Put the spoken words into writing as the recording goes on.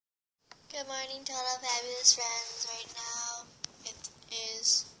Good morning to all our fabulous friends. Right now, it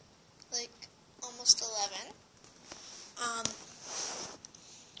is like almost 11.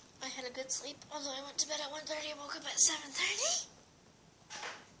 I had a good sleep, although I went to bed at 1:30 and woke up at 7:30.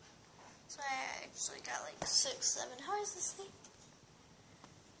 So I actually got like 6-7 hours of sleep.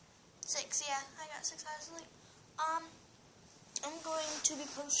 6, yeah, I got 6 hours of sleep. I'm going to be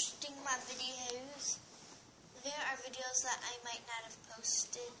posting my videos. There are videos that I might not have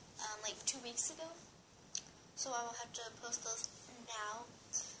posted like 2 weeks ago, so I will have to post those now.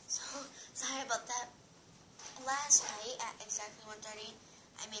 So sorry about that. Last night at exactly 1:30,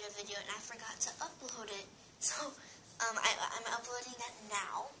 I made a video and I forgot to upload it. So I'm uploading that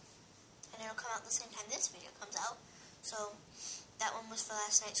now, and it'll come out the same time this video comes out. So that one was for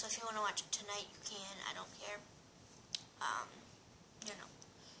last night. So if you want to watch it tonight, you can. I don't care. You know.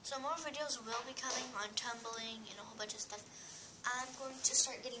 So more videos will be coming on tumbling and a whole bunch of stuff. I'm going to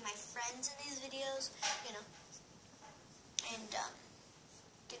start getting my friends in these videos, you know, and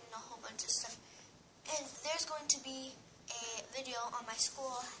getting a whole bunch of stuff. And there's going to be a video on my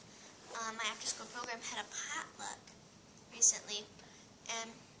school. My after-school program had a potluck recently,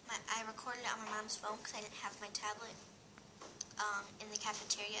 and I recorded it on my mom's phone because I didn't have my tablet in the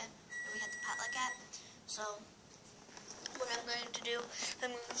cafeteria where we had the potluck at. So what I'm going to do,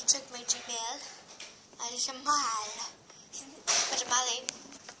 I'm going to check my Gimalle. Gimalle.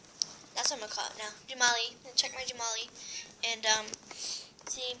 That's what I'm going to call it now. Gimalle. Check my Gimalle. And,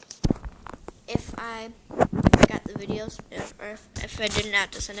 see if I got the videos, or if I didn't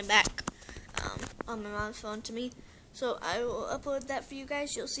have to send it back on my mom's phone to me. So I will upload that for you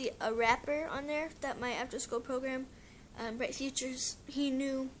guys. You'll see a rapper on there that my after-school program, Bright Futures, he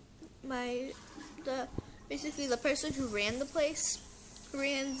knew basically the person who ran the place, who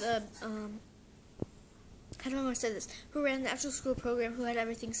ran the, I don't know how to say this, who ran the after-school program, who had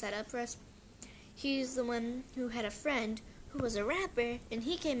everything set up for us. He's the one who had a friend who was a rapper, and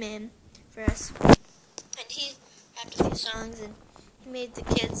he came in for us, and he rapped a few songs, and he made the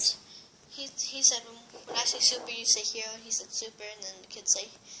kids, he said, when I say super, you say hero, and he said super, and then the kids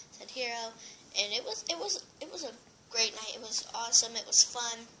said hero, and it was a great night. It was awesome. It was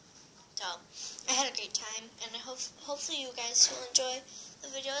fun. So I had a great time, and hopefully you guys will enjoy the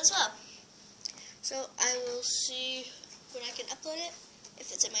video as well. So I will see when I can upload it,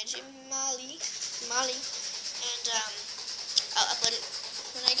 if it's in my Gimalle, and I'll upload it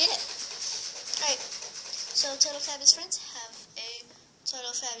when I get it. Alright, so total fabulous friends, have a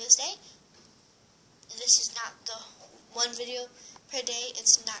total fabulous day. This is not the one video per day.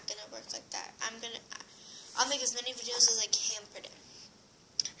 It's not gonna work like that. I'll make as many videos as I can per day.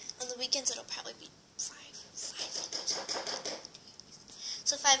 On the weekends, it'll probably be 5 videos.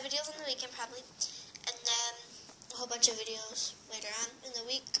 So 5 videos on the weekend, probably. And then a whole bunch of videos later on in the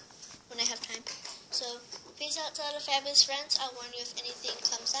week when I have time. So, peace out to all the fabulous friends. I'll warn you if anything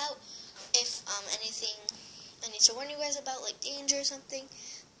comes out. If anything I need to warn you guys about, like danger or something.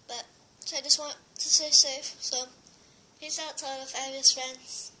 But, so I just want to stay safe. So, peace out to all the fabulous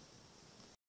friends.